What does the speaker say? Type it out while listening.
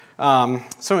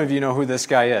Some of you know who this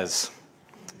guy is.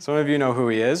 Some of you know who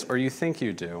he is, or you think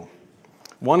you do.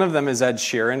 One of them is Ed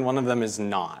Sheeran, one of them is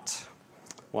not.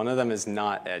 One of them is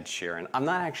not Ed Sheeran. I'm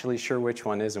not actually sure which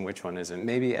one is and which one isn't.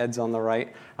 Maybe Ed's on the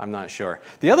right, I'm not sure.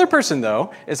 The other person,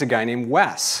 though, is a guy named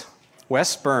Wes.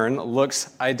 Wes Byrne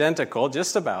looks identical,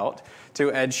 just about,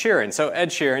 to Ed Sheeran. So Ed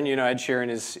Sheeran, you know Ed Sheeran,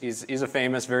 he's a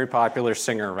famous, very popular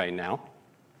singer right now.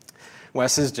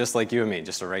 Wes is just like you and me,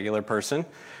 just a regular person.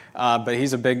 But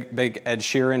he's a big Ed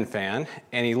Sheeran fan,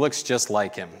 and he looks just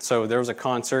like him. So there was a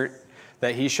concert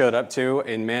that he showed up to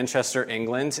in Manchester,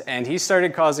 England, and he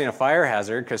started causing a fire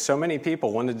hazard because so many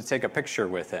people wanted to take a picture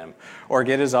with him or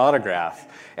get his autograph.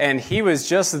 And he was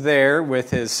just there with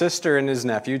his sister and his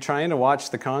nephew trying to watch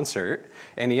the concert,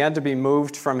 and he had to be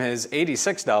moved from his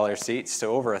 $86 seats to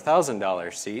over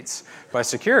 $1,000 seats by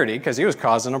security because he was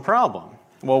causing a problem.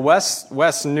 Well,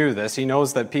 Wes knew this. He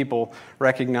knows that people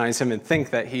recognize him and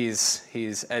think that he's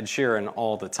Ed Sheeran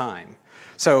all the time.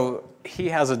 So he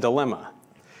has a dilemma.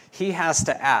 He has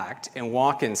to act and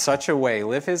walk in such a way,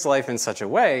 live his life in such a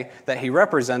way that he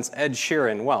represents Ed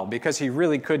Sheeran well, because he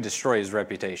really could destroy his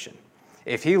reputation.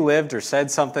 If he lived or said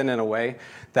something in a way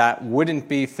that wouldn't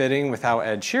be fitting with how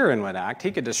Ed Sheeran would act,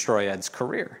 he could destroy Ed's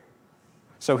career.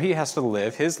 So he has to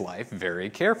live his life very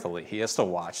carefully. He has to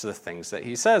watch the things that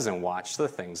he says and watch the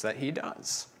things that he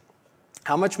does.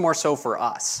 How much more so for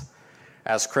us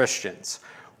as Christians?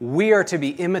 We are to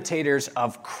be imitators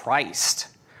of Christ.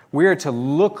 We are to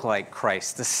look like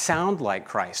Christ, to sound like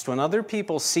Christ. When other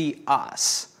people see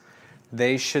us,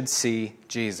 they should see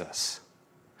Jesus.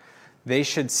 They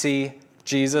should see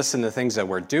Jesus in the things that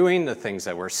we're doing, the things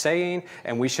that we're saying,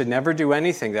 and we should never do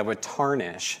anything that would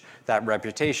tarnish that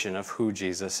reputation of who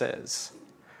Jesus is.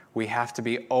 We have to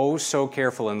be oh so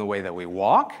careful in the way that we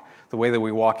walk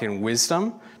in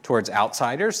wisdom towards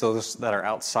outsiders, those that are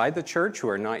outside the church who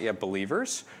are not yet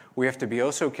believers. We have to be oh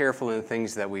so careful in the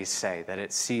things that we say, that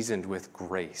it's seasoned with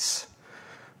grace.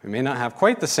 We may not have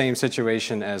quite the same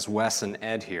situation as Wes and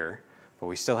Ed here, but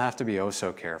we still have to be oh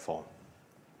so careful.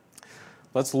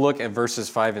 Let's look at verses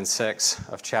 5 and 6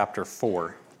 of chapter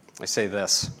 4. I say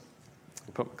this.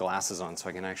 I put my glasses on so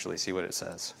I can actually see what it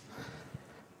says.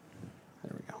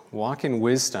 There we go. Walk in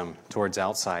wisdom towards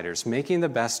outsiders, making the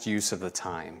best use of the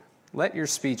time. Let your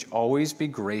speech always be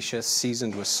gracious,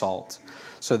 seasoned with salt,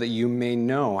 so that you may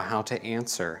know how to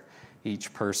answer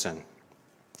each person.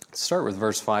 Let's start with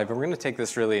verse 5, and we're going to take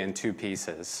this really in two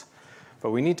pieces.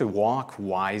 But we need to walk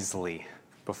wisely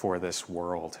before this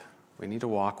world. We need to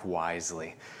walk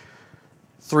wisely.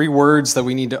 3 words that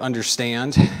we need to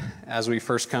understand as we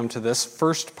first come to this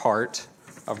first part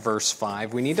of verse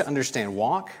 5. We need to understand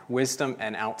walk, wisdom,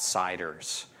 and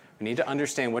outsiders. We need to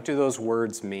understand, what do those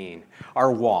words mean?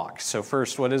 Our walk. So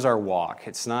first, what is our walk?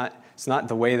 It's not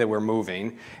the way that we're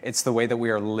moving. It's the way that we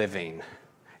are living.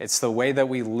 It's the way that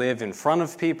we live in front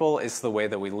of people. It's the way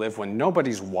that we live when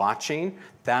nobody's watching.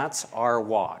 That's our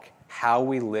walk, how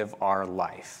we live our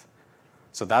life.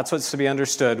 So that's what's to be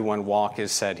understood when walk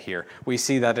is said here. We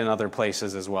see that in other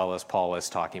places as well, as Paul is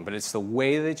talking, but it's the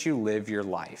way that you live your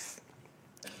life.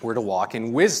 We're to walk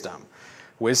in wisdom.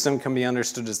 Wisdom can be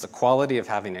understood as the quality of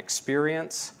having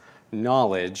experience,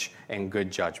 knowledge, and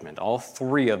good judgment. All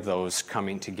 3 of those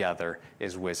coming together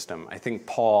is wisdom. I think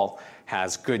Paul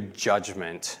has good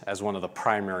judgment as one of the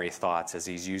primary thoughts as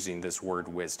he's using this word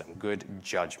wisdom, good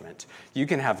judgment. You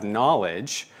can have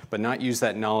knowledge, but not use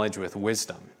that knowledge with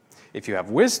wisdom. If you have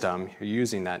wisdom, you're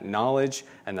using that knowledge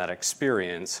and that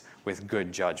experience with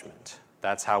good judgment.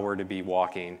 That's how we're to be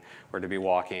walking. We're to be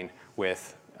walking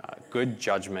with good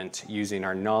judgment, using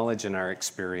our knowledge and our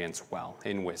experience well,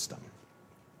 in wisdom.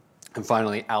 And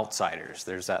finally, outsiders.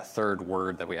 There's that 3rd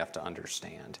word that we have to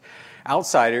understand.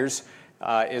 Outsiders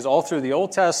is all through the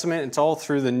Old Testament. It's all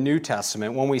through the New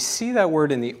Testament. When we see that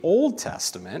word in the Old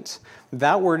Testament,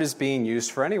 that word is being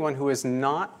used for anyone who is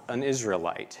not an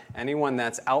Israelite, anyone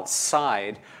that's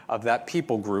outside of that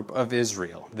people group of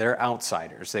Israel. They're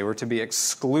outsiders. They were to be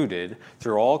excluded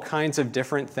through all kinds of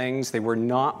different things. They were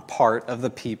not part of the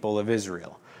people of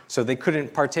Israel. So they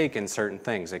couldn't partake in certain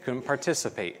things. They couldn't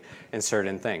participate in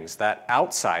certain things. That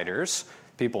outsiders,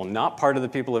 people not part of the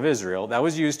people of Israel, that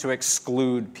was used to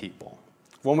exclude people.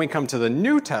 When we come to the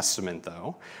New Testament,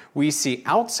 though, we see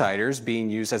outsiders being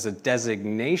used as a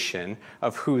designation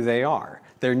of who they are.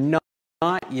 They're not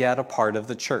yet a part of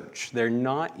the church. They're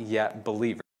not yet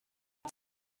believers.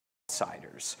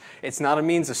 Outsiders. It's not a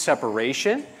means of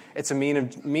separation. It's a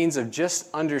means of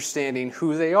just understanding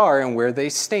who they are and where they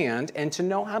stand, and to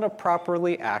know how to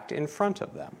properly act in front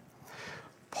of them.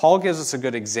 Paul gives us a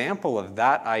good example of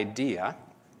that idea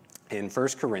in 1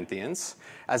 Corinthians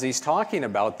as he's talking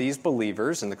about these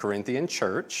believers in the Corinthian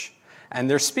church, and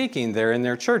they're speaking there in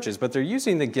their churches, but they're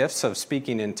using the gifts of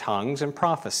speaking in tongues and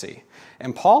prophecy.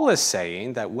 And Paul is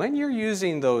saying that when you're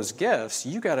using those gifts,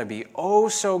 you got to be oh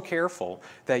so careful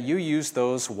that you use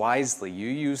those wisely, you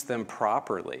use them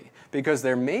properly, because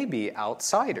there may be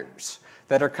outsiders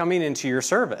that are coming into your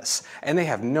service, and they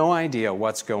have no idea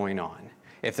what's going on.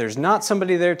 If there's not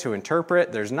somebody there to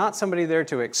interpret, there's not somebody there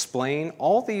to explain,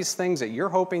 all these things that you're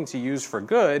hoping to use for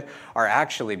good are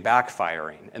actually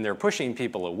backfiring, and they're pushing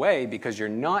people away because you're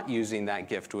not using that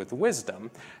gift with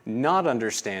wisdom, not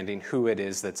understanding who it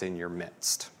is that's in your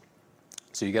midst.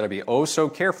 So you got to be oh so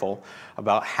careful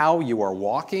about how you are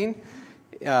walking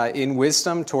in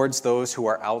wisdom towards those who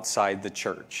are outside the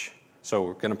church. So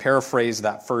we're going to paraphrase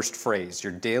that first phrase.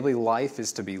 Your daily life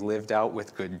is to be lived out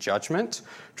with good judgment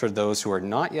toward those who are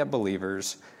not yet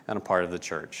believers and a part of the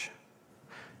church.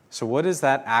 So what does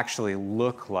that actually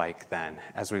look like then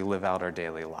as we live out our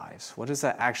daily lives? What does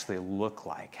that actually look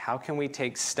like? How can we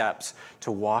take steps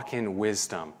to walk in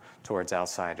wisdom towards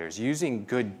outsiders, using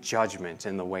good judgment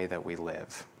in the way that we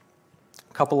live?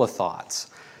 A couple of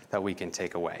thoughts that we can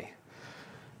take away.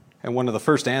 And one of the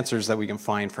first answers that we can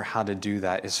find for how to do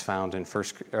that is found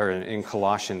in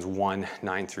Colossians 1,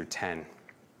 9 through 10.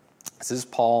 This is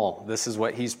Paul. This is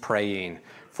what he's praying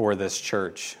for this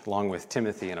church, along with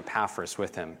Timothy and Epaphras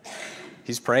with him.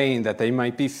 He's praying that they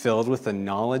might be filled with the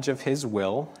knowledge of his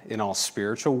will in all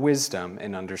spiritual wisdom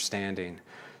and understanding,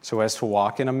 so as to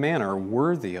walk in a manner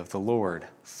worthy of the Lord,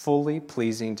 fully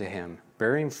pleasing to him,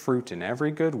 bearing fruit in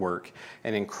every good work,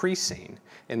 and increasing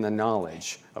in the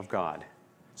knowledge of God.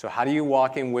 So how do you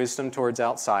walk in wisdom towards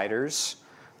outsiders?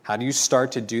 How do you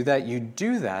start to do that? You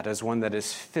do that as one that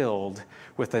is filled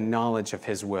with the knowledge of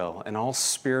his will and all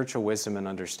spiritual wisdom and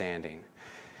understanding.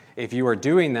 If you are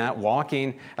doing that,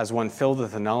 walking as one filled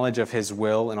with the knowledge of his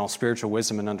will and all spiritual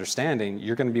wisdom and understanding,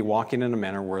 you're going to be walking in a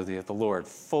manner worthy of the Lord,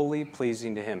 fully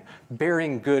pleasing to him,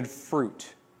 bearing good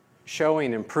fruit,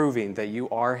 showing and proving that you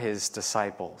are his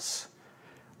disciples,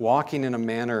 walking in a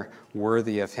manner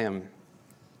worthy of him.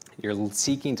 You're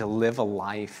seeking to live a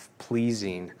life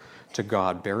pleasing to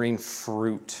God, bearing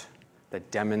fruit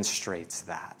that demonstrates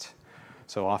that.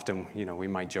 So often, we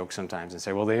might joke sometimes and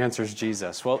say, well, the answer is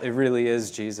Jesus. Well, it really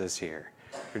is Jesus here.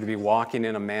 You're to be walking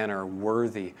in a manner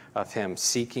worthy of him,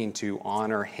 seeking to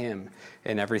honor him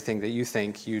in everything that you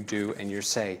think, you do, and you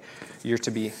say. You're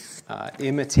to be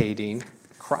imitating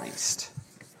Christ.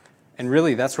 And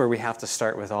really, that's where we have to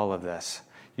start with all of this.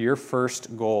 Your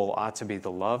first goal ought to be to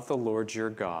love the Lord your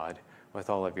God with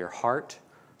all of your heart,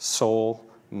 soul,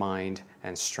 mind,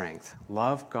 and strength.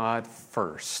 Love God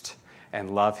first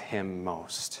and love him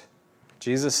most.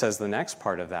 Jesus says the next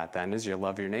part of that then is you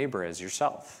love your neighbor as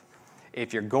yourself.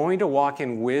 If you're going to walk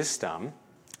in wisdom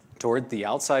toward the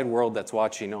outside world that's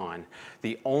watching on,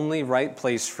 the only right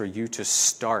place for you to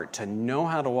start, to know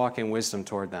how to walk in wisdom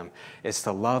toward them, is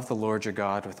to love the Lord your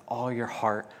God with all your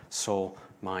heart, soul,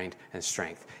 mind, and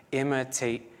strength.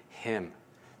 Imitate him.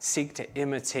 Seek to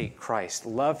imitate Christ.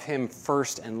 Love him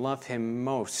first and love him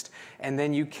most. And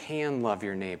then you can love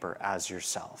your neighbor as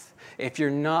yourself. If you're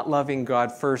not loving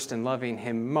God first and loving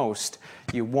him most,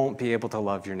 you won't be able to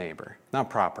love your neighbor.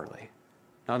 Not properly.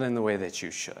 Not in the way that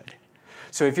you should.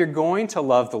 So if you're going to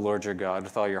love the Lord your God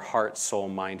with all your heart, soul,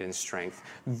 mind, and strength,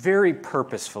 very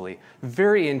purposefully,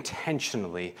 very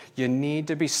intentionally, you need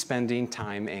to be spending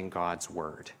time in God's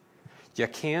word. You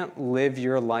can't live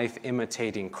your life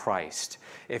imitating Christ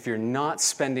if you're not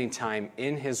spending time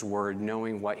in his word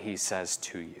knowing what he says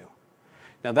to you.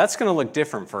 Now that's going to look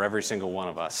different for every single one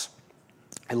of us.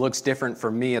 It looks different for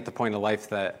me at the point of life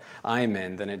that I'm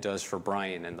in than it does for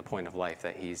Brian and the point of life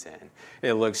that he's in.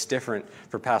 It looks different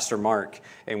for Pastor Mark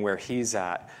and where he's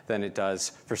at than it does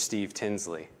for Steve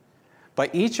Tinsley.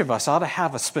 But each of us ought to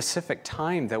have a specific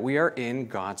time that we are in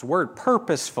God's word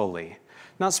purposefully.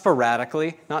 Not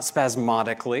sporadically, not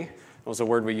spasmodically. That was a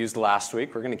word we used last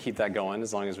week. We're going to keep that going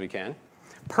as long as we can.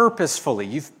 Purposefully.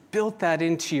 You've built that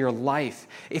into your life.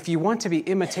 If you want to be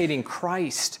imitating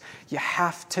Christ, you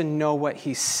have to know what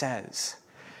he says.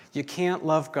 You can't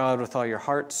love God with all your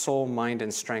heart, soul, mind,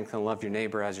 and strength and love your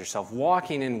neighbor as yourself,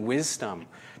 walking in wisdom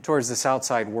towards this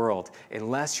outside world,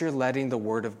 unless you're letting the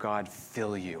word of God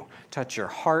fill you. Touch your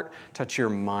heart, touch your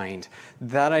mind.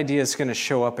 That idea is going to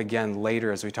show up again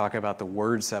later as we talk about the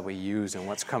words that we use and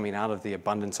what's coming out of the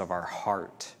abundance of our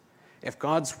heart. If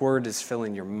God's word is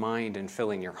filling your mind and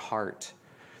filling your heart,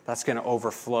 that's going to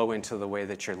overflow into the way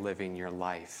that you're living your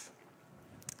life.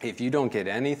 if you don't get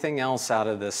anything else out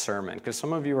of this sermon, because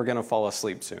some of you are going to fall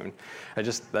asleep soon.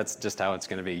 That's just how it's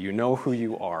going to be. You know who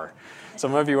you are.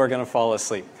 Some of you are going to fall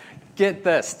asleep. Get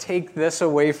this. Take this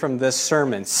away from this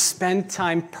sermon. Spend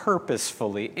time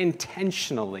purposefully,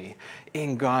 intentionally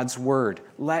in God's word.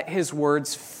 Let his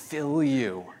words fill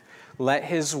you. Let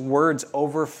his words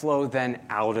overflow then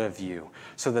out of you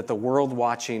so that the world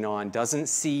watching on doesn't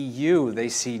see you, they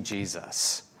see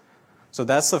Jesus. So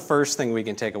that's the first thing we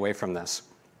can take away from this.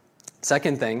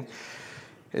 Second thing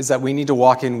is that we need to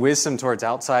walk in wisdom towards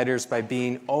outsiders by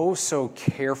being oh so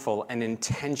careful and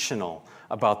intentional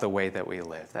about the way that we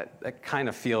live. That kind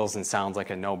of feels and sounds like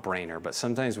a no-brainer, but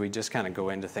sometimes we just kind of go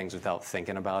into things without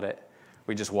thinking about it.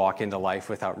 We just walk into life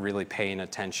without really paying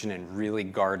attention and really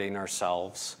guarding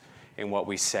ourselves in what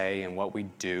we say and what we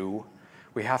do.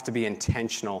 We have to be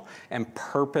intentional and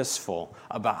purposeful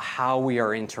about how we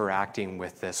are interacting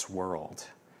with this world,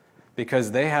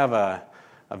 because they have a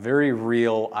very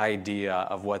real idea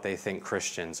of what they think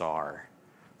Christians are.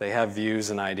 They have views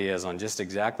and ideas on just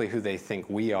exactly who they think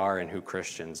we are and who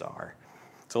Christians are.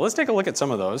 So let's take a look at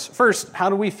some of those. First, how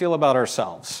do we feel about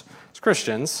ourselves as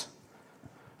Christians?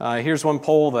 Here's one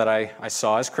poll that I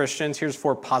saw as Christians. Here's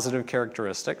 4 positive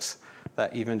characteristics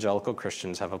that evangelical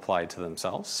Christians have applied to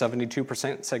themselves.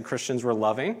 72% said Christians were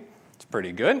loving. It's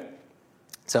pretty good.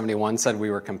 71% said we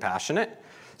were compassionate.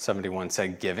 71%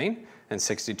 said giving. And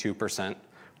 62%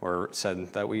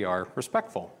 said that we are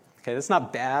respectful. Okay, that's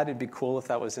not bad. It'd be cool if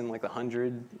that was in like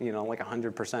 100, like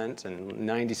 100% and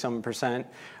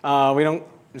 90-some%.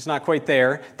 It's not quite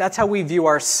there. That's how we view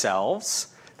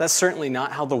ourselves. That's certainly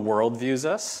not how the world views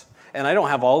us. And I don't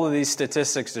have all of these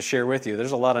statistics to share with you.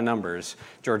 There's a lot of numbers.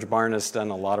 George Barna has done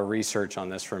a lot of research on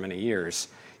this for many years.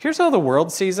 Here's how the world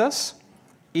sees us.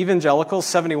 Evangelicals,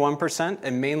 71%,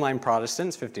 and mainline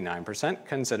Protestants, 59%,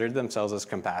 considered themselves as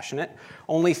compassionate.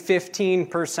 Only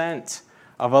 15%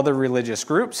 of other religious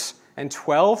groups and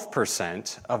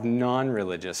 12% of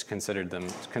non-religious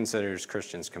considers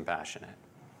Christians compassionate.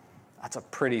 That's a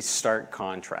pretty stark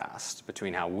contrast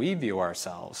between how we view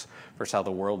ourselves versus how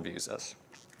the world views us.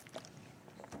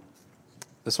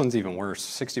 This one's even worse.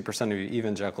 60% of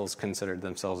evangelicals considered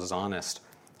themselves as honest.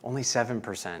 Only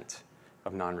 7%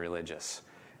 of non-religious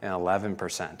and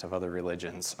 11% of other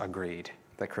religions agreed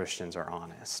that Christians are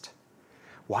honest.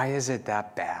 Why is it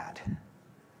that bad?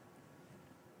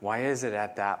 Why is it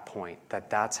at that point that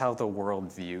that's how the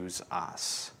world views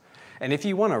us? And if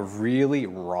you want a really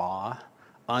raw,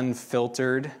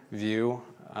 unfiltered view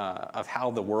of how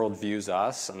the world views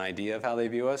us, an idea of how they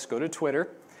view us, go to Twitter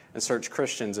and search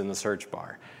Christians in the search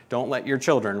bar. Don't let your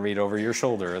children read over your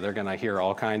shoulder, or they're going to hear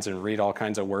all kinds and read all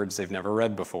kinds of words they've never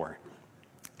read before.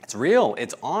 It's real.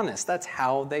 It's honest. That's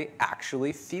how they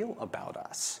actually feel about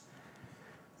us.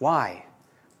 Why?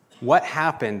 What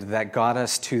happened that got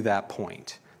us to that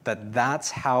point?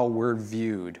 That's how we're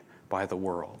viewed by the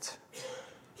world.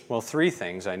 Well, 3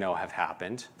 things I know have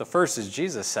happened. The first is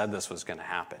Jesus said this was going to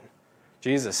happen.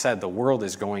 Jesus said the world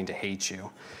is going to hate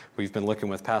you. We've been looking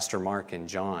with Pastor Mark and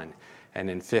John. And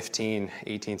in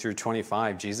 18 through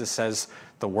 25, Jesus says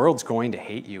the world's going to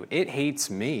hate you. It hates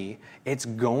me. It's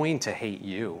going to hate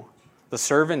you. The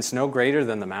servant's no greater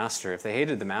than the master. If they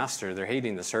hated the master, they're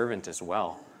hating the servant as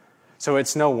well. So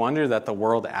it's no wonder that the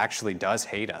world actually does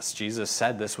hate us. Jesus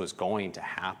said this was going to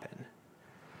happen.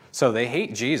 So they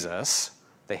hate Jesus.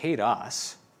 They hate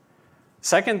us.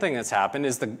 Second thing that's happened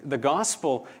is the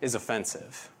gospel is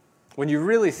offensive. When you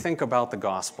really think about the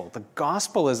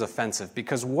gospel is offensive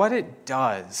because what it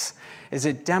does is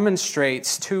it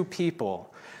demonstrates to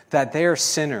people that they are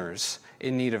sinners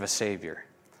in need of a Savior.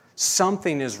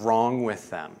 Something is wrong with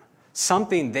them.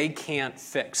 Something they can't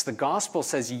fix. The gospel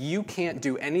says you can't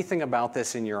do anything about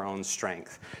this in your own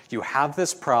strength. You have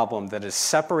this problem that is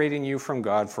separating you from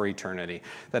God for eternity,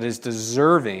 that is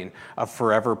deserving of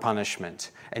forever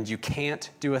punishment, and you can't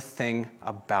do a thing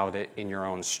about it in your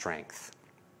own strength.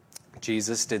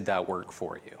 Jesus did that work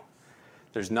for you.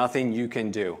 There's nothing you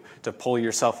can do to pull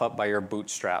yourself up by your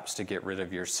bootstraps to get rid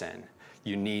of your sin.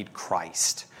 You need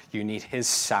Christ. You need his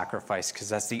sacrifice because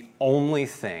that's the only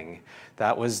thing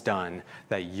that was done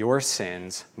that your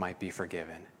sins might be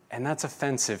forgiven. And that's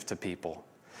offensive to people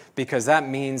because that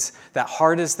means that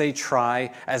hard as they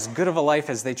try, as good of a life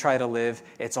as they try to live,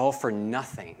 it's all for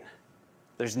nothing.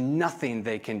 There's nothing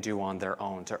they can do on their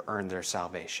own to earn their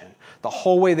salvation. The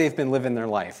whole way they've been living their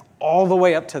life, all the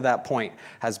way up to that point,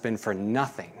 has been for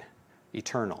nothing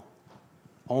eternal.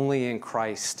 Only in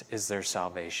Christ is there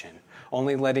salvation.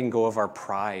 Only letting go of our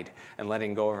pride and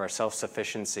letting go of our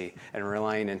self-sufficiency and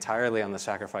relying entirely on the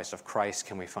sacrifice of Christ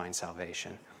can we find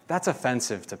salvation. That's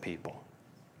offensive to people.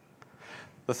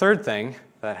 The third thing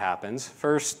that happens.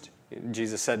 First,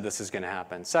 Jesus said this is going to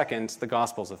happen. Second, the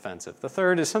gospel's offensive. The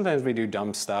third is sometimes we do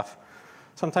dumb stuff.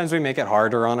 Sometimes we make it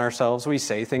harder on ourselves. We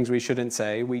say things we shouldn't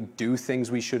say. We do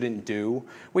things we shouldn't do.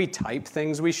 We type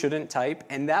things we shouldn't type.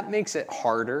 And that makes it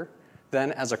harder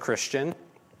then as a Christian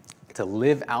to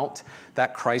live out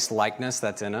that Christ-likeness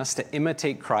that's in us, to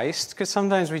imitate Christ, because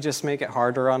sometimes we just make it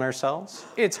harder on ourselves.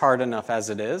 It's hard enough as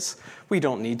it is. We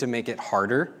don't need to make it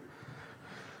harder.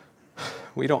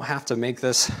 We don't have to make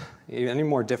this any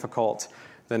more difficult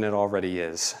than it already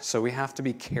is. So we have to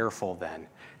be careful then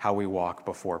how we walk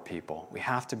before people. We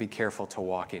have to be careful to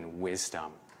walk in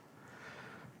wisdom.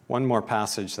 One more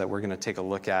passage that we're going to take a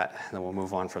look at, and then we'll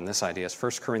move on from this idea, is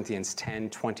 1 Corinthians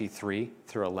 10:23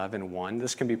 through 11:1.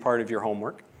 This can be part of your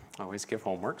homework. I always give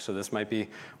homework, so this might be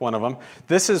one of them.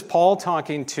 This is Paul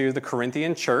talking to the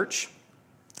Corinthian church,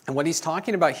 and what he's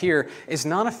talking about here is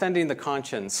not offending the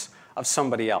conscience of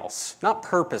somebody else, not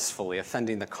purposefully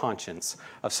offending the conscience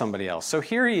of somebody else. So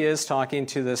here he is talking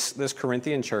to this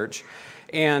Corinthian church,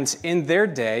 and in their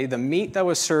day, the meat that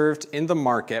was served in the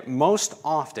market most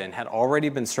often had already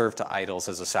been served to idols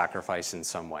as a sacrifice in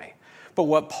some way. But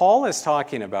what Paul is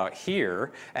talking about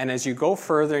here, and as you go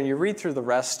further and you read through the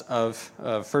rest of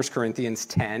 1 Corinthians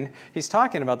 10, he's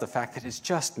talking about the fact that it's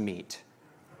just meat.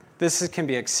 This can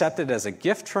be accepted as a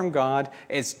gift from God.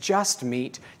 It's just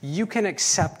meat. You can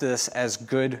accept this as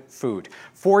good food.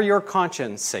 For your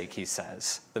conscience sake, he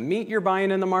says. The meat you're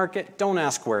buying in the market, don't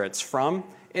ask where it's from.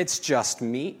 It's just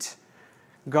meat.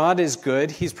 God is good.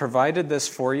 He's provided this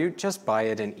for you. Just buy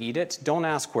it and eat it. Don't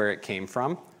ask where it came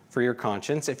from for your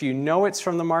conscience. If you know it's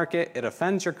from the market, it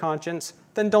offends your conscience,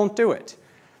 then don't do it.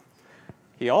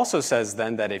 He also says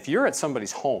then that if you're at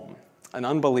somebody's home, an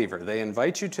unbeliever, they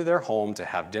invite you to their home to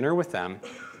have dinner with them,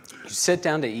 you sit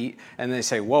down to eat, and they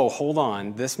say, whoa, hold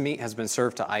on, this meat has been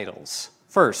served to idols.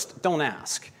 First, don't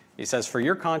ask. He says, for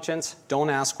your conscience, don't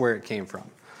ask where it came from.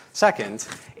 Second,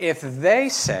 if they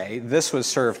say this was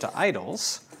served to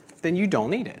idols, then you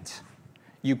don't eat it.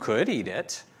 You could eat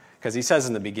it, because he says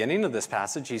in the beginning of this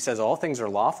passage, he says, all things are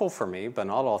lawful for me, but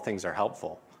not all things are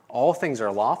helpful. All things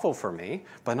are lawful for me,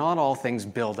 but not all things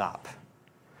build up.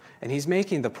 And he's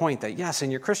making the point that, yes,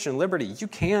 in your Christian liberty, you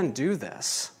can do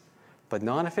this, but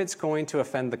not if it's going to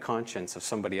offend the conscience of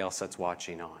somebody else that's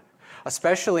watching on.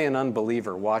 Especially an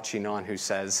unbeliever watching on who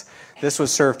says, this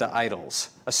was served to idols,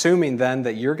 assuming then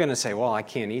that you're going to say, well, I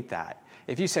can't eat that.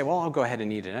 If you say, well, I'll go ahead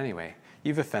and eat it anyway,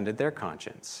 you've offended their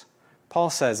conscience. Paul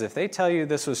says, if they tell you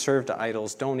this was served to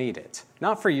idols, don't eat it.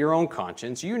 Not for your own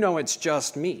conscience. You know it's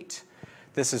just meat.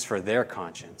 This is for their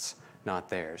conscience, not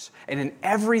theirs. And in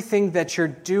everything that you're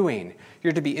doing,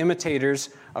 you're to be imitators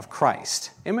of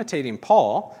Christ. Imitating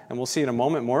Paul, and we'll see in a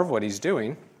moment more of what he's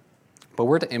doing, but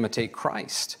we're to imitate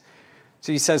Christ.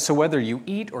 So he says, so whether you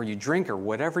eat or you drink or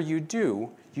whatever you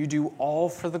do all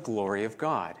for the glory of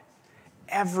God.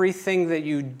 Everything that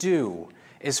you do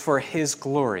is for his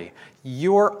glory.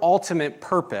 Your ultimate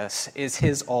purpose is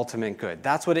his ultimate good.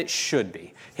 That's what it should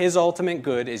be. His ultimate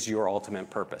good is your ultimate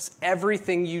purpose.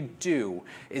 Everything you do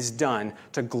is done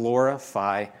to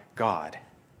glorify God.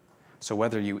 So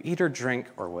whether you eat or drink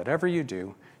or whatever you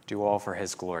do all for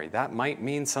his glory. That might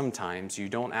mean sometimes you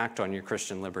don't act on your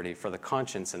Christian liberty for the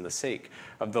conscience and the sake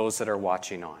of those that are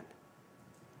watching on.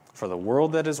 For the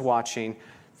world that is watching,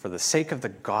 for the sake of the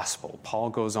gospel, Paul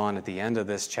goes on at the end of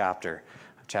this chapter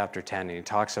 10, and he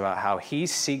talks about how he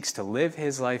seeks to live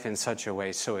his life in such a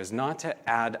way so as not to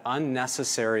add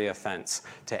unnecessary offense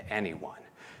to anyone,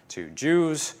 to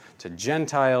Jews, to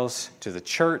Gentiles, to the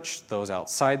church, those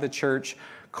outside the church,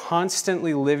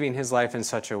 constantly living his life in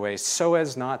such a way so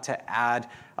as not to add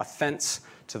offense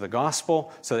to the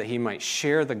gospel, so that he might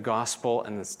share the gospel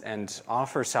and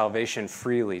offer salvation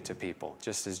freely to people,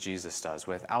 just as Jesus does,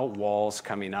 without walls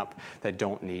coming up that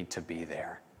don't need to be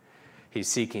there. He's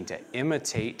seeking to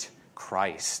imitate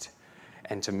Christ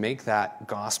and to make that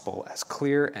gospel as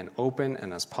clear and open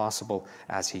and as possible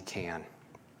as he can.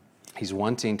 He's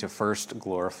wanting to first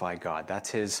glorify God. That's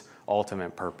his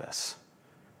ultimate purpose,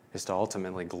 is to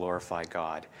ultimately glorify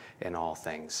God in all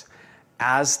things.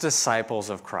 As disciples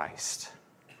of Christ,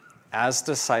 as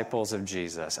disciples of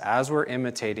Jesus, as we're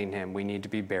imitating him, we need to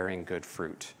be bearing good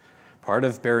fruit. Part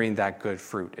of bearing that good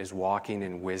fruit is walking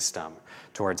in wisdom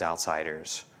towards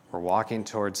outsiders. We're walking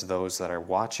towards those that are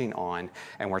watching on,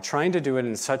 and we're trying to do it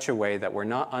in such a way that we're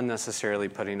not unnecessarily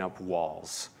putting up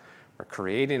walls. We're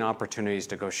creating opportunities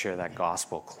to go share that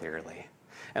gospel clearly.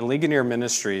 And Ligonier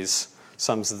Ministries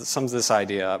sums this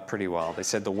idea up pretty well. They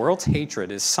said, the world's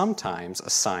hatred is sometimes a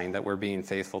sign that we're being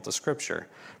faithful to Scripture,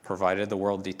 provided the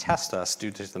world detests us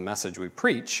due to the message we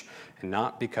preach, and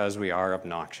not because we are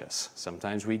obnoxious.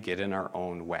 Sometimes we get in our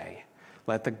own way.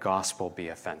 let the gospel be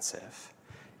offensive.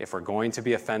 If we're going to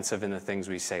be offensive in the things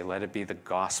we say, let it be the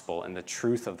gospel and the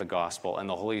truth of the gospel and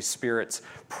the Holy Spirit's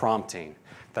prompting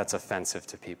that's offensive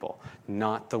to people,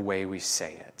 not the way we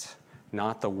say it,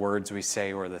 not the words we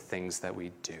say or the things that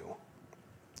we do.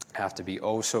 Have to be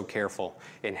oh so careful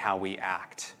in how we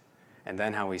act and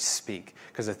then how we speak,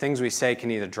 because the things we say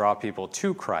can either draw people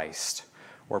to Christ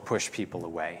or push people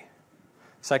away.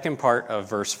 Second part of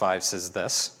verse 5 says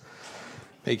this,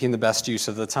 making the best use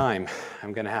of the time.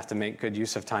 I'm going to have to make good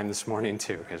use of time this morning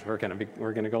too, because we're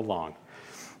going to go long.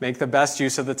 Make the best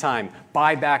use of the time.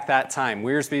 Buy back that time.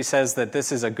 Wiersbe says that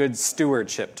this is a good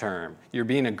stewardship term. You're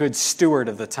being a good steward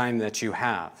of the time that you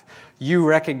have. You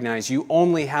recognize you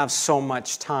only have so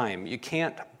much time. You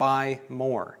can't buy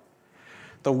more.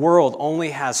 The world only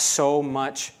has so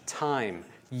much time.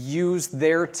 Use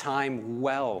their time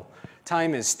well.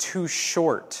 Time is too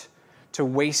short to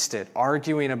waste it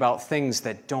arguing about things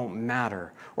that don't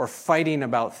matter or fighting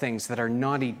about things that are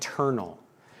not eternal.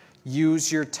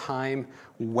 Use your time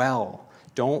well.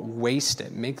 Don't waste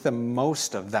it. Make the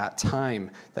most of that time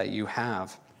that you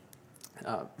have.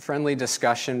 Friendly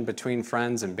discussion between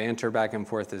friends and banter back and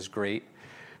forth is great.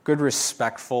 Good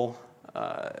respectful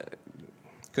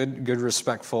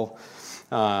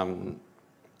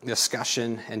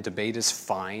discussion and debate is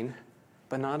fine,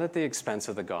 but not at the expense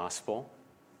of the gospel.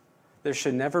 There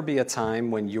should never be a time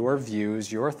when your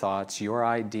views, your thoughts, your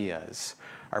ideas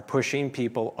are pushing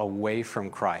people away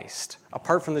from Christ,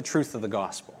 apart from the truth of the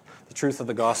gospel. The truth of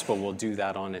the gospel will do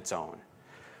that on its own.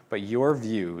 But your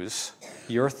views,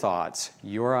 your thoughts,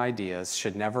 your ideas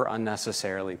should never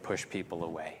unnecessarily push people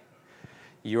away.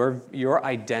 Your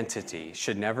identity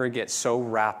should never get so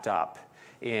wrapped up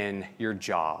in your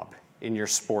job, in your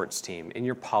sports team, in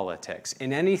your politics,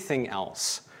 in anything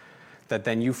else, that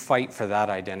then you fight for that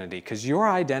identity, because your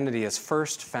identity is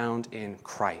first found in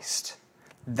Christ.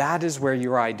 That is where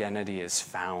your identity is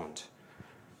found.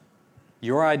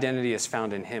 Your identity is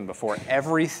found in Him before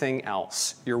everything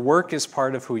else. Your work is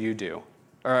part of who you do,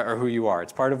 or who you are.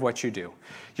 It's part of what you do.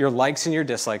 Your likes and your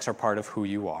dislikes are part of who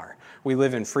you are. We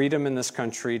live in freedom in this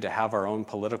country to have our own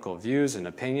political views and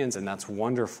opinions, and that's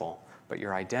wonderful. But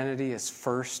your identity is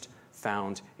first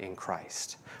found in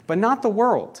Christ. But not the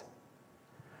world.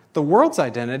 The world's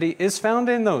identity is found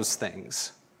in those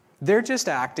things. They're just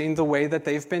acting the way that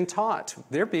they've been taught.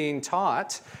 They're being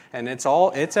taught, and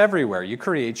it's everywhere. You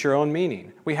create your own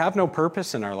meaning. We have no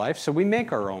purpose in our life, so we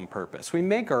make our own purpose. We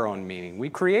make our own meaning. We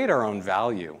create our own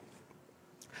value.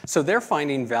 So they're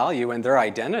finding value and their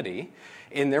identity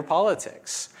in their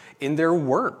politics, in their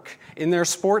work, in their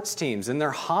sports teams, in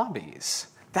their hobbies.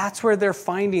 That's where they're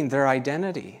finding their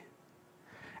identity.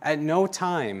 At no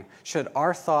time should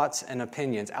our thoughts and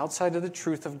opinions outside of the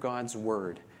truth of God's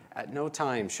word, at no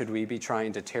time should we be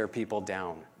trying to tear people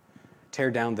down,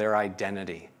 tear down their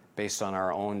identity based on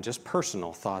our own just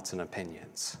personal thoughts and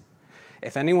opinions.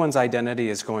 If anyone's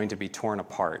identity is going to be torn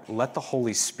apart, let the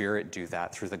Holy Spirit do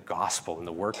that through the gospel and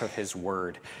the work of His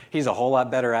word. He's a whole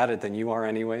lot better at it than you are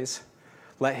anyways.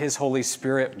 Let His Holy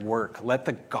Spirit work. Let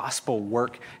the gospel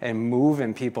work and move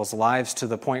in people's lives to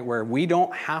the point where we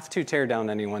don't have to tear down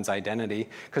anyone's identity,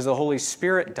 because the Holy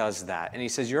Spirit does that. And He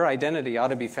says, your identity ought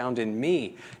to be found in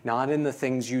me, not in the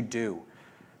things you do,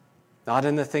 not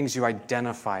in the things you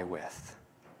identify with.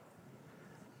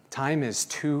 Time is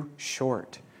too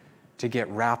short to get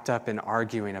wrapped up in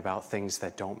arguing about things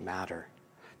that don't matter.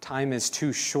 Time is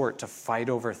too short to fight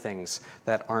over things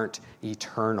that aren't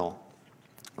eternal.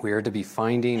 We are to be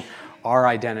finding our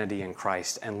identity in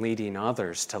Christ and leading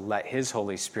others to let His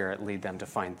Holy Spirit lead them to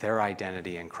find their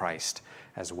identity in Christ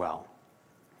as well.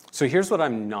 So here's what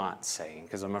I'm not saying,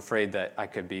 because I'm afraid that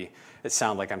it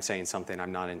sounds like I'm saying something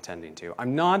I'm not intending to.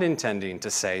 I'm not intending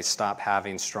to say stop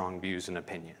having strong views and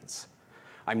opinions.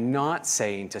 I'm not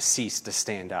saying to cease to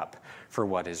stand up for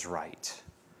what is right.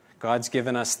 God's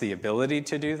given us the ability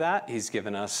to do that. He's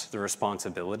given us the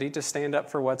responsibility to stand up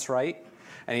for what's right.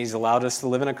 And He's allowed us to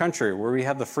live in a country where we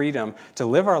have the freedom to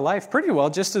live our life pretty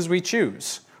well just as we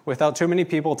choose, without too many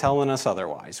people telling us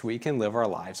otherwise. We can live our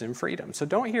lives in freedom. So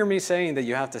don't hear me saying that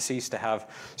you have to cease to have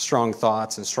strong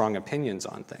thoughts and strong opinions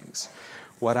on things.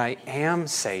 What I am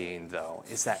saying, though,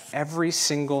 is that every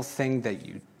single thing that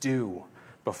you do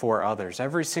before others,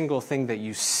 every single thing that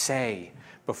you say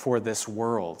before this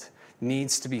world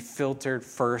needs to be filtered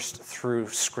first through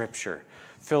Scripture,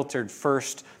 filtered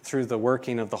first through the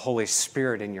working of the Holy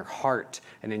Spirit in your heart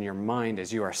and in your mind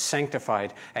as you are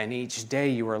sanctified, and each day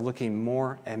you are looking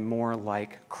more and more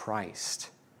like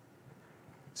Christ.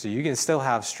 So you can still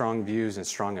have strong views and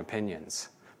strong opinions,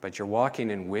 but you're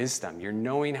walking in wisdom. You're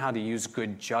knowing how to use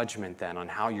good judgment then on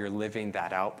how you're living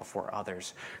that out before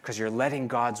others, because you're letting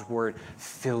God's word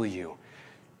fill you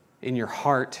in your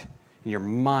heart, in your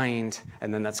mind,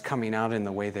 and then that's coming out in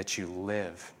the way that you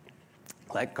live.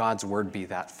 Let God's word be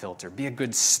that filter. Be a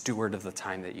good steward of the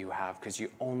time that you have, because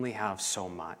you only have so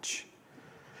much.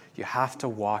 You have to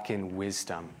walk in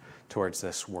wisdom towards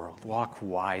this world. Walk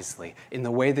wisely. In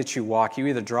the way that you walk, you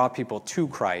either draw people to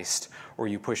Christ or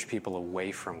you push people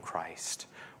away from Christ.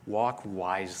 Walk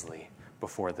wisely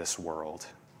before this world.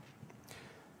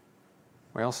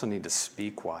 We also need to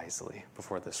speak wisely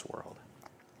before this world.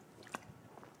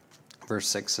 Verse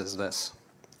 6 says this: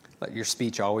 "Let your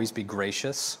speech always be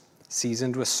gracious,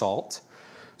 seasoned with salt,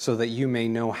 so that you may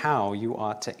know how you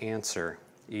ought to answer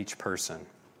each person."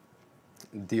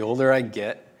 The older I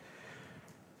get,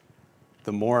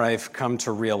 the more I've come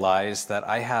to realize that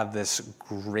I have this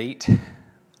great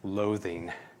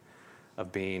loathing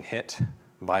of being hit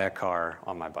by a car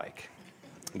on my bike.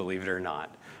 Believe it or not,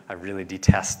 I really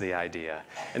detest the idea.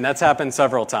 And that's happened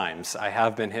several times. I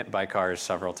have been hit by cars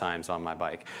several times on my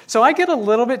bike. So I get a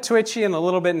little bit twitchy and a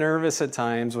little bit nervous at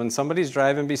times when somebody's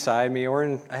driving beside me or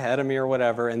ahead of me or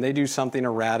whatever, and they do something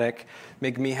erratic,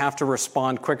 make me have to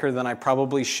respond quicker than I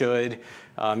probably should,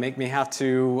 make me have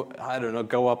to,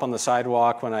 go up on the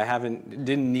sidewalk when I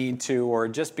didn't need to, or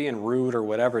just being rude or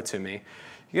whatever to me.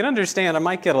 You can understand I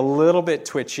might get a little bit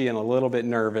twitchy and a little bit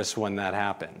nervous when that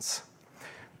happens.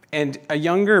 And a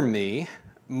younger me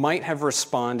might have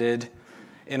responded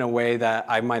in a way that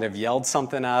I might have yelled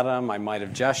something at them, I might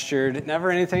have gestured,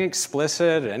 never anything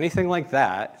explicit, anything like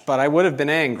that, but I would have been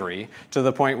angry to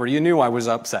the point where you knew I was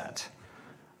upset.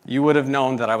 You would have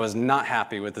known that I was not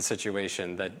happy with the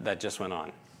situation that just went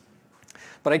on.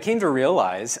 But I came to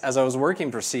realize, as I was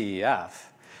working for CEF,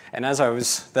 and as I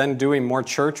was then doing more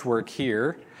church work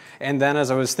here, and then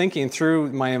as I was thinking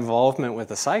through my involvement with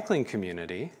the cycling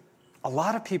community, a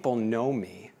lot of people know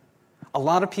me. A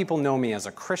lot of people know me as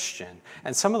a Christian.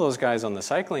 And some of those guys on the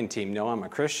cycling team know I'm a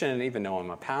Christian and even know I'm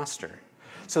a pastor.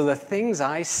 So the things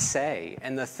I say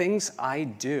and the things I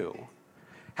do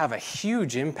have a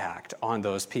huge impact on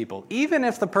those people. Even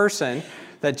if the person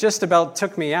that just about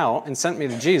took me out and sent me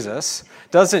to Jesus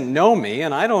doesn't know me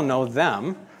and I don't know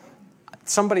them,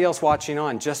 somebody else watching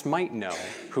on just might know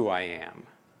who I am.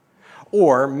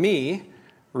 Or me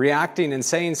reacting and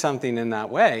saying something in that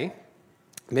way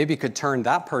maybe could turn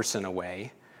that person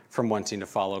away from wanting to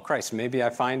follow Christ. Maybe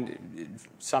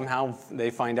somehow they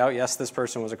find out, yes, this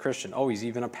person was a Christian. Oh, he's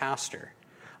even a pastor.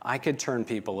 I could turn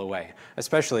people away,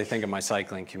 especially think of my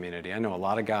cycling community. I know a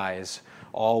lot of guys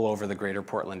all over the greater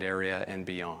Portland area and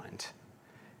beyond.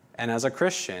 And as a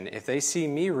Christian, if they see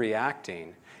me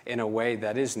reacting in a way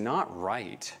that is not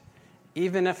right,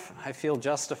 even if I feel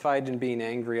justified in being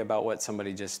angry about what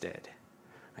somebody just did,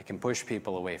 I can push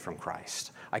people away from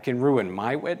Christ. I can ruin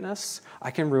my witness. I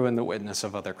can ruin the witness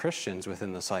of other Christians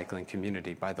within the cycling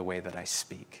community by the way that I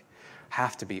speak.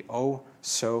 Have to be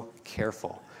so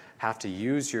careful. Have to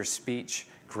use your speech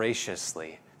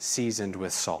graciously, seasoned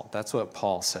with salt. That's what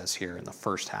Paul says here in the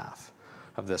first half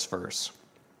of this verse.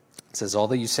 It says, all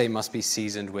that you say must be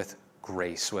seasoned with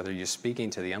grace, whether you're speaking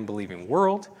to the unbelieving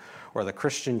world or the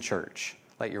Christian church.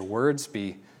 Let your words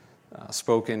be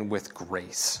spoken with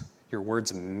grace. Your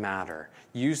words matter.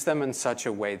 Use them in such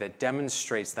a way that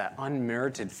demonstrates that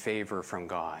unmerited favor from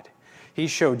God. He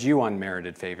showed you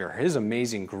unmerited favor, his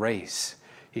amazing grace.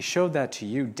 He showed that to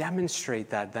you. Demonstrate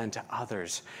that then to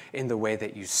others in the way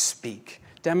that you speak.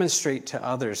 Demonstrate to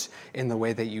others in the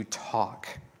way that you talk.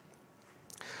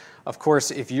 Of course,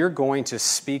 if you're going to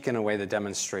speak in a way that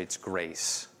demonstrates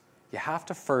grace, you have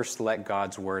to first let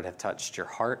God's word have touched your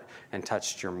heart and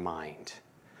touched your mind.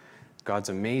 God's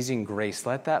amazing grace,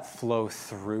 let that flow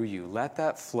through you. Let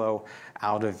that flow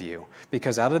out of you.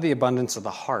 Because out of the abundance of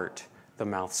the heart, the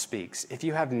mouth speaks. If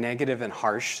you have negative and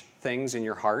harsh things in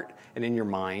your heart and in your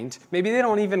mind, maybe they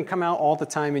don't even come out all the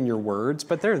time in your words,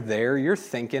 but they're there. You're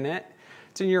thinking it.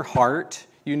 It's in your heart.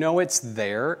 You know it's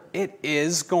there. It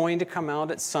is going to come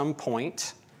out at some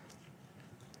point.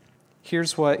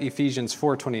 Here's what Ephesians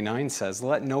 4:29 says,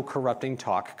 let no corrupting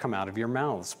talk come out of your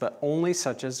mouths, but only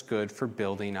such as good for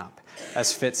building up,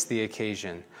 as fits the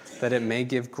occasion, that it may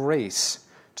give grace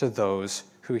to those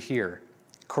who hear.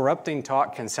 Corrupting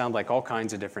talk can sound like all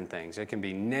kinds of different things. It can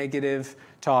be negative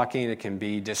talking, it can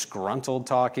be disgruntled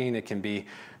talking, it can be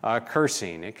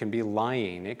cursing, it can be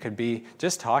lying, it could be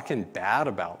just talking bad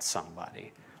about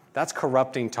somebody. That's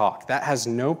corrupting talk. That has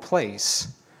no place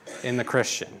in the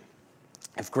Christian.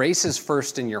 If grace is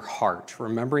first in your heart,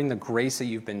 remembering the grace that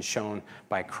you've been shown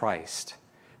by Christ,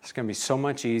 it's going to be so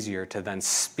much easier to then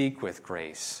speak with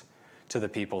grace to the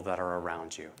people that are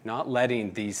around you. Not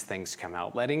letting these things come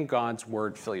out. Letting God's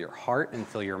word fill your heart and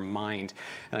fill your mind.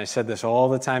 And I said this all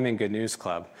the time in Good News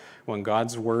Club. When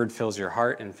God's word fills your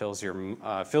heart and fills your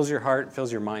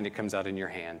mind, it comes out in your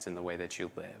hands in the way that you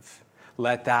live.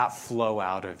 Let that flow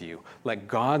out of you. Let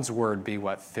God's word be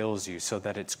what fills you so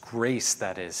that it's grace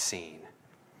that is seen.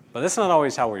 But that's not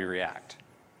always how we react.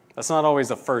 That's not always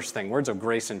the first thing. Words of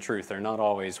grace and truth are not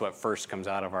always what first comes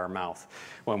out of our mouth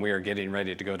when we are getting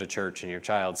ready to go to church and your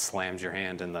child slams your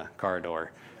hand in the car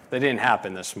door. That didn't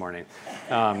happen this morning.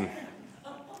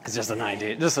 It's just an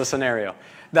idea, just a scenario.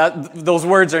 Those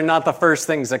words are not the first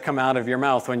things that come out of your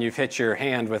mouth when you've hit your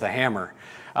hand with a hammer.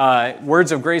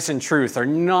 Words of grace and truth are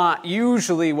not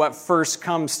usually what first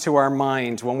comes to our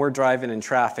mind when we're driving in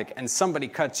traffic and somebody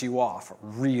cuts you off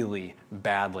really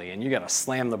badly and you got to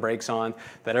slam the brakes on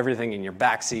that everything in your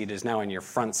back seat is now in your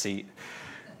front seat.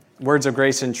 Words of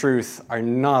grace and truth are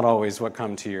not always what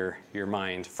come to your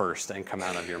mind first and come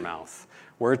out of your mouth.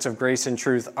 Words of grace and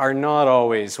truth are not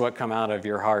always what come out of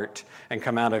your heart and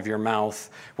come out of your mouth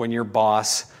when your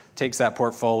boss takes that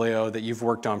portfolio that you've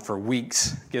worked on for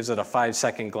weeks, gives it a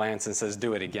 5-second glance and says,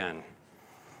 do it again.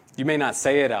 You may not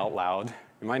say it out loud.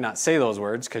 You might not say those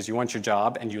words because you want your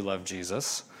job and you love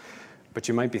Jesus, but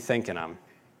you might be thinking them.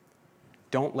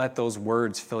 Don't let those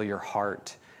words fill your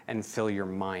heart and fill your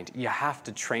mind. You have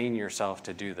to train yourself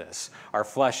to do this. Our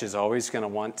flesh is always going to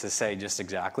want to say just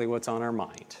exactly what's on our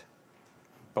mind.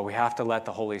 But we have to let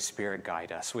the Holy Spirit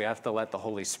guide us. We have to let the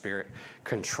Holy Spirit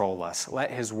control us.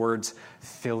 Let his words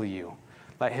fill you.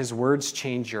 Let his words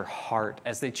change your heart.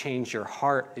 As they change your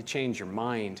heart, they change your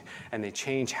mind, and they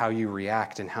change how you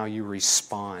react and how you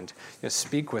respond. You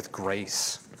speak with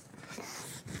grace.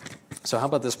 So how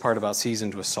about this part about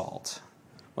seasoned with salt?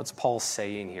 What's Paul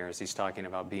saying here as he's talking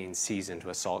about being seasoned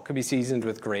with salt? It could be seasoned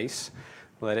with grace.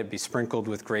 Let it be sprinkled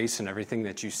with grace in everything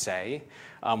that you say.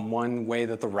 One way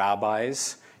that the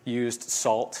rabbis used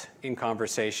salt in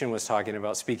conversation was talking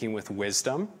about speaking with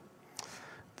wisdom.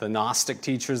 The Gnostic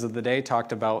teachers of the day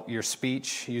talked about your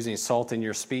speech, using salt in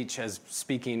your speech as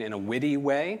speaking in a witty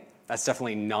way. That's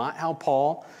definitely not how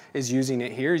Paul is using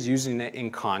it here. He's using it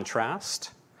in contrast.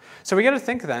 So we got to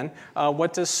think then,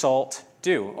 what does salt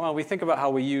do? Well, we think about how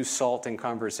we use salt in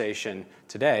conversation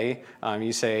today.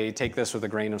 You say, take this with a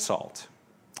grain of salt.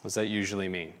 What does that usually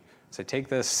mean? So take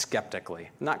this skeptically.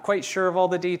 Not quite sure of all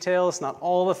the details. Not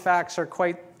all the facts are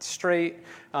quite straight.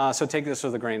 So take this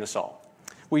with a grain of salt.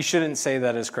 We shouldn't say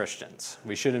that as Christians.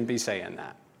 We shouldn't be saying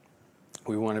that.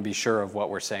 We want to be sure of what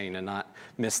we're saying and not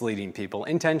misleading people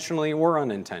intentionally or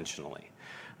unintentionally.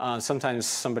 Sometimes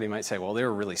somebody might say, well, they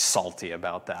were really salty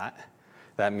about that.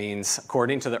 That means,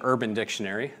 according to the Urban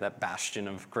Dictionary, that bastion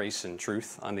of grace and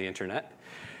truth on the internet,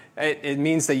 it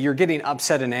means that you're getting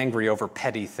upset and angry over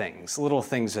petty things, little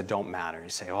things that don't matter. You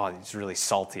say, oh, he's really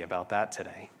salty about that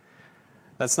today.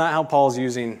 That's not how Paul's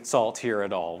using salt here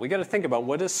at all. We got to think about,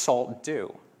 what does salt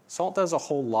do? Salt does a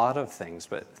whole lot of things,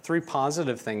 but 3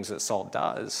 positive things that salt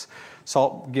does.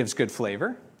 Salt gives good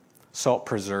flavor. Salt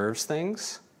preserves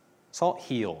things. Salt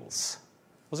heals.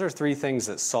 Those are 3 things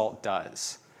that salt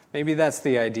does. Maybe that's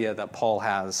the idea that Paul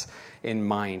has in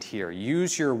mind here.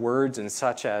 Use your words in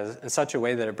such a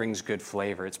way that it brings good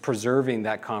flavor. It's preserving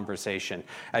that conversation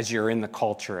as you're in the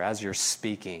culture, as you're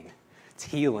speaking. It's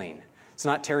healing. It's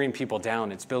not tearing people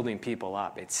down. It's building people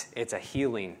up. It's a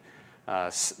healing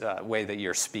way that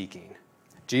you're speaking.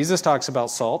 Jesus talks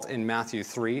about salt in Matthew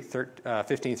 3,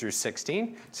 15 through 16.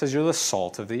 He says, you're the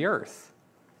salt of the earth.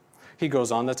 He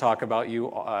goes on to talk about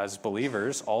you as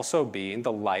believers also being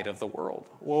the light of the world.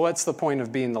 Well, what's the point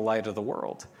of being the light of the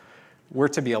world? We're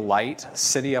to be a light, a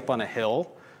city up on a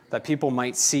hill, that people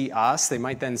might see us. They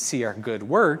might then see our good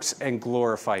works and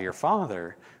glorify your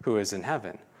Father who is in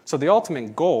heaven. So the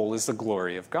ultimate goal is the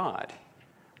glory of God.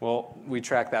 Well, we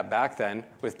track that back then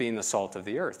with being the salt of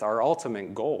the earth. Our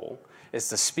ultimate goal is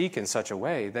to speak in such a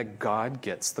way that God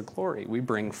gets the glory. We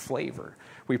bring flavor.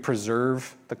 We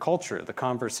preserve the culture, the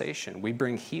conversation. We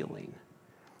bring healing.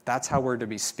 That's how we're to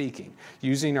be speaking,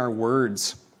 using our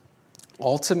words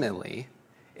ultimately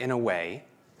in a way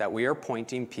that we are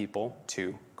pointing people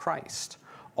to Christ,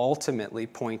 ultimately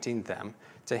pointing them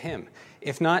to him.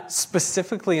 If not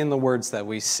specifically in the words that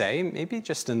we say, maybe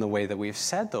just in the way that we've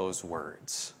said those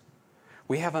words.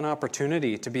 We have an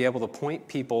opportunity to be able to point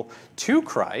people to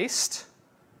Christ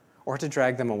or to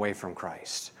drag them away from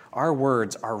Christ. Our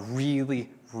words are really,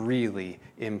 really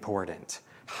important.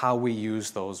 How we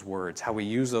use those words, how we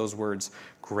use those words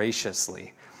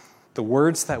graciously. The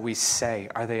words that we say,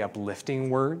 are they uplifting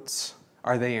words?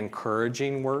 Are they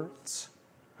encouraging words?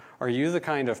 Are you the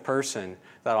kind of person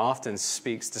that often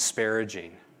speaks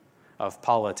disparaging of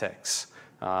politics,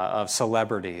 of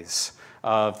celebrities,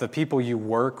 of the people you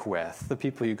work with, the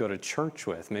people you go to church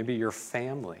with, maybe your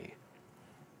family?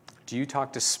 Do you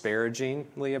talk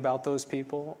disparagingly about those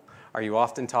people? Are you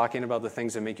often talking about the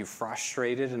things that make you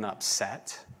frustrated and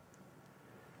upset?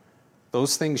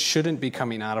 Those things shouldn't be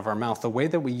coming out of our mouth. The way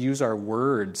that we use our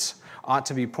words ought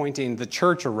to be pointing the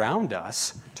church around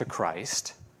us to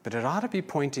Christ, but it ought to be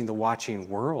pointing the watching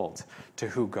world to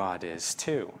who God is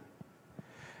too.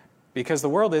 Because the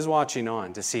world is watching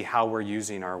on to see how we're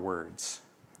using our words.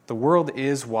 The world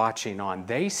is watching on.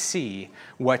 They see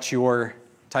what you're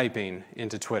typing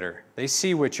into Twitter. They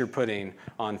see what you're putting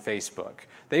on Facebook.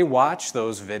 They watch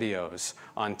those videos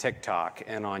on TikTok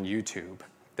and on YouTube.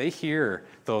 They hear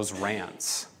those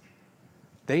rants.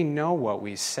 They know what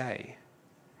we say.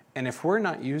 And if we're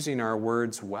not using our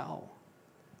words well,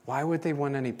 why would they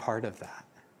want any part of that?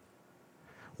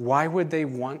 Why would they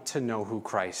want to know who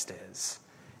Christ is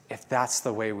if that's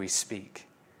the way we speak?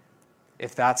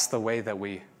 If that's the way that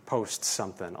we post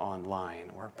something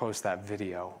online or post that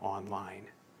video online?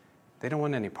 They don't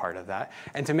want any part of that.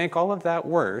 And to make all of that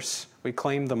worse, we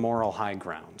claim the moral high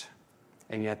ground.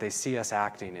 And yet they see us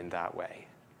acting in that way.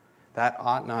 That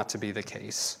ought not to be the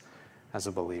case as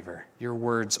a believer. Your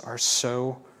words are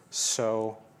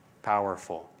so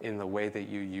powerful in the way that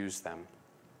you use them.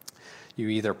 You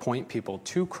either point people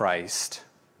to Christ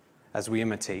as we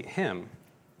imitate him,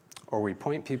 or we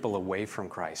point people away from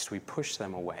Christ. We push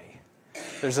them away.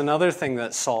 There's another thing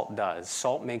that salt does.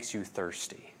 Salt makes you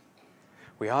thirsty.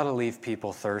 We ought to leave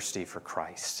people thirsty for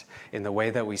Christ in the way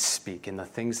that we speak, in the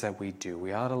things that we do.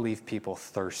 We ought to leave people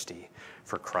thirsty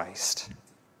for Christ.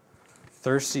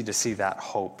 Thirsty to see that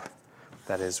hope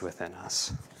that is within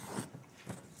us.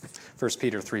 1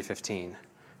 Peter 3:15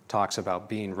 talks about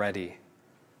being ready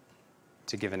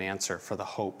to give an answer for the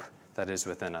hope that is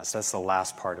within us. That's the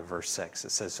last part of verse 6.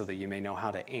 It says, so that you may know how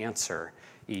to answer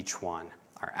each one.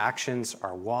 Our actions,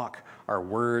 our walk, our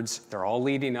words, they're all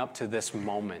leading up to this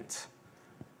moment.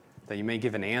 That you may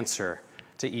give an answer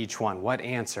to each one. What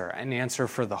answer? An answer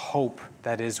for the hope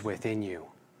that is within you.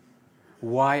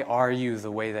 Why are you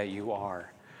the way that you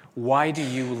are? Why do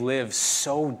you live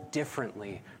so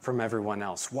differently from everyone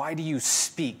else? Why do you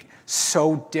speak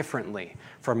so differently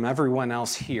from everyone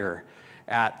else here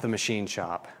at the machine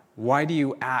shop? Why do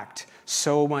you act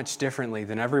so much differently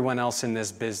than everyone else in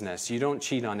this business? You don't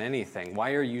cheat on anything.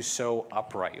 Why are you so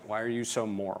upright? Why are you so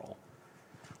moral?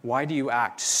 Why do you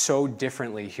act so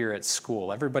differently here at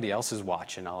school? Everybody else is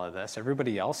watching all of this.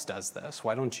 Everybody else does this.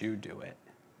 Why don't you do it?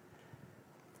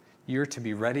 You're to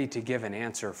be ready to give an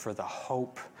answer for the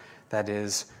hope that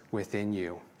is within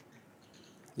you.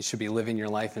 You should be living your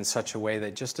life in such a way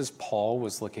that just as Paul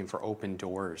was looking for open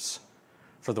doors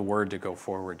for the word to go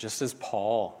forward, just as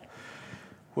Paul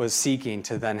was seeking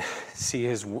to then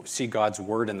see God's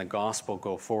word and the gospel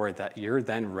go forward, that you're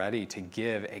then ready to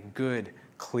give a good,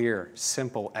 clear,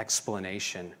 simple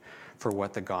explanation for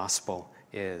what the gospel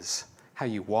is. How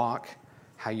you walk,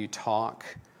 how you talk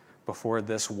before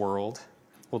this world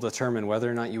will determine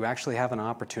whether or not you actually have an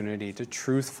opportunity to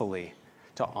truthfully,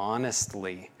 to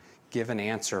honestly give an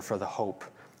answer for the hope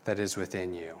that is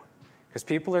within you. Because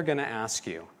people are going to ask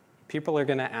you. People are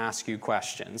going to ask you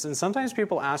questions. And sometimes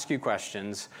people ask you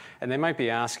questions, and they might be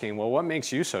asking, well, what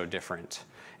makes you so different?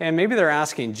 And maybe they're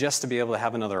asking just to be able to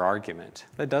have another argument.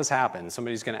 That does happen.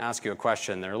 Somebody's going to ask you a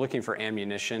question. They're looking for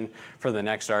ammunition for the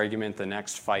next argument, the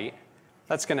next fight.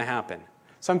 That's going to happen.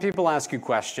 Some people ask you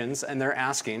questions, and they're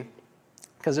asking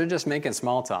because they're just making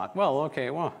small talk. Well,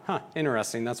 okay,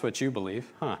 interesting. That's what you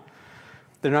believe.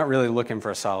 They're not really looking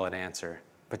for a solid answer.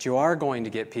 But you are going to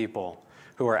get people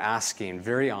who are asking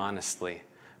very honestly,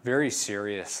 very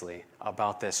seriously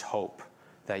about this hope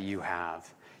that you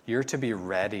have. You're to be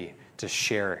ready to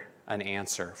share an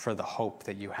answer for the hope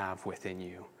that you have within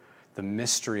you. The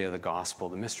mystery of the gospel,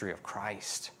 the mystery of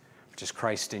Christ, which is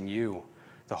Christ in you,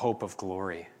 the hope of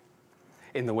glory.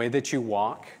 In the way that you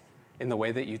walk, in the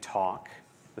way that you talk,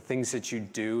 the things that you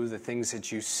do, the things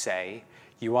that you say,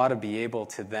 you ought to be able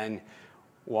to then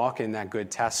walk in that good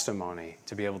testimony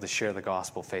to be able to share the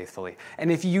gospel faithfully.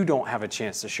 And if you don't have a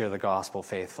chance to share the gospel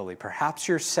faithfully, perhaps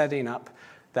you're setting up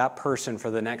that person for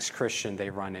the next Christian they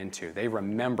run into. They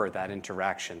remember that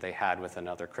interaction they had with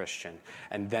another Christian,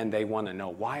 and then they want to know,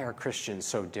 why are Christians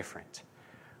so different?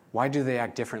 Why do they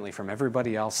act differently from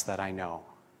everybody else that I know?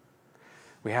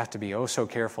 We have to be oh so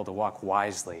careful to walk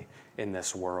wisely in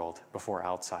this world before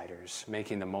outsiders,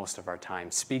 making the most of our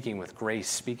time, speaking with grace,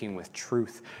 speaking with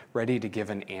truth, ready to give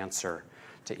an answer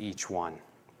to each one.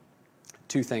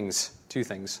 Two things,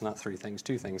 not three things,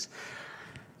 two things.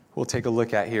 we'll take a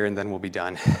look at here, and then we'll be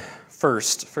done.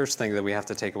 First thing that we have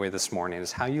to take away this morning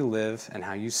is how you live and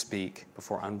how you speak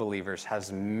before unbelievers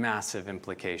has massive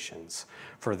implications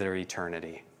for their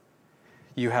eternity.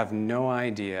 You have no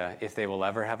idea if they will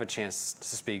ever have a chance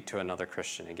to speak to another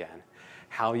Christian again.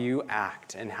 How you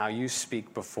act and how you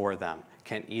speak before them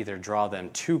can either draw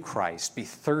them to Christ, be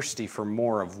thirsty for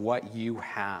more of what you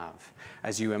have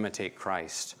as you imitate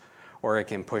Christ, or it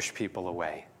can push people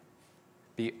away.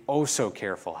 Be oh so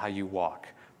careful how you walk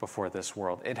before this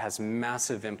world. It has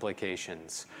massive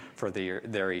implications for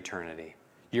their eternity.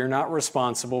 You're not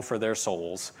responsible for their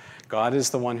souls. God is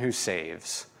the one who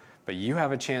saves, but you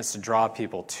have a chance to draw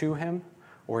people to him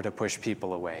or to push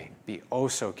people away. Be oh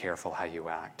so careful how you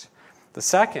act. The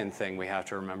second thing we have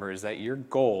to remember is that your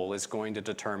goal is going to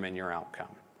determine your outcome.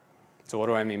 So what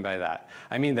do I mean by that?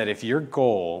 I mean that if your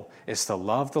goal is to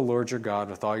love the Lord your God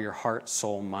with all your heart,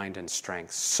 soul, mind, and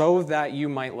strength, so that you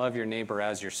might love your neighbor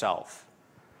as yourself,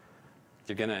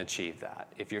 you're going to achieve that.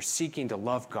 If you're seeking to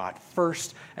love God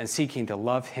first and seeking to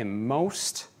love him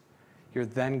most, you're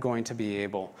then going to be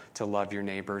able to love your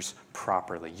neighbors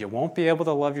properly. You won't be able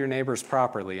to love your neighbors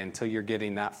properly until you're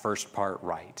getting that first part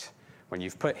right. When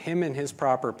you've put him in his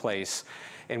proper place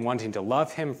and wanting to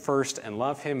love him first and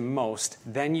love him most,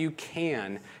 then you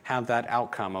can have that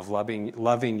outcome of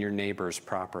loving your neighbors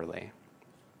properly.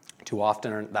 Too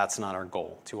often, that's not our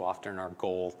goal. Too often, our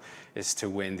goal is to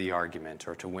win the argument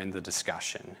or to win the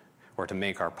discussion or to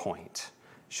make our point.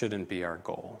 Shouldn't be our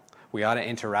goal. We ought to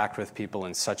interact with people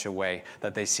in such a way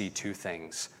that they see two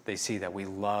things. They see that we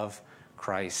love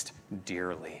Christ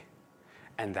dearly,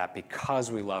 and that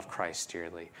because we love Christ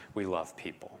dearly, we love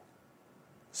people.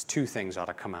 Those two things ought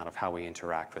to come out of how we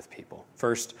interact with people.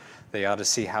 First, they ought to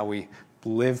see how we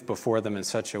live before them in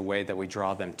such a way that we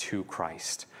draw them to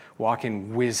Christ. Walk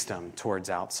in wisdom towards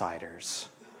outsiders,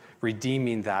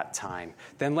 redeeming that time.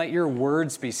 Then let your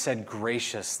words be said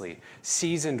graciously,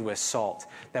 seasoned with salt,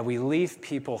 that we leave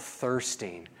people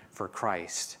thirsting for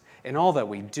Christ. In all that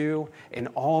we do, in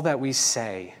all that we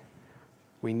say,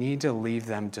 we need to leave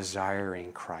them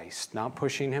desiring Christ, not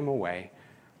pushing him away,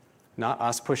 not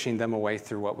us pushing them away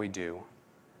through what we do,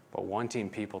 but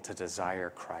wanting people to desire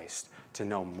Christ, to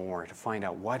know more, to find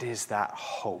out what is that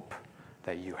hope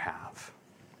that you have.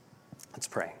 Let's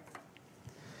pray.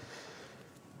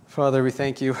 Father, we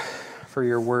thank you for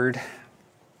your word.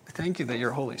 Thank you that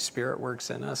your Holy Spirit works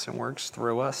in us and works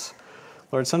through us.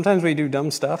 Lord, sometimes we do dumb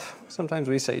stuff. Sometimes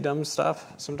we say dumb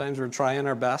stuff. Sometimes we're trying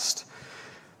our best,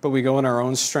 but we go in our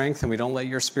own strength and we don't let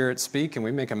your Spirit speak and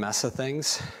we make a mess of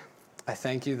things. I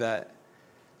thank you that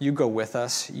you go with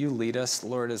us. You lead us,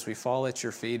 Lord, as we fall at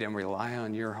your feet and rely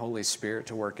on your Holy Spirit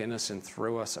to work in us and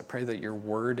through us. I pray that your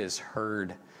word is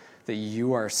heard, that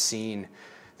you are seen,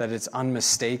 that it's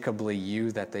unmistakably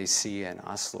you that they see in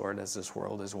us, Lord, as this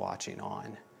world is watching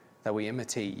on, that we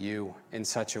imitate you in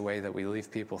such a way that we leave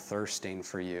people thirsting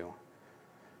for you.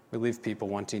 We leave people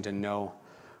wanting to know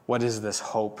what is this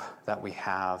hope that we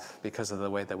have because of the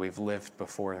way that we've lived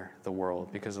before the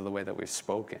world, because of the way that we've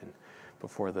spoken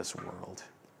before this world.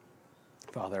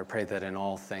 Father, I pray that in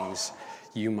all things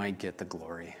you might get the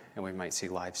glory and we might see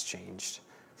lives changed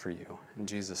for you. In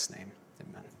Jesus' name,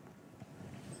 amen.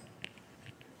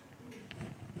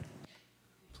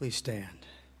 Please stand.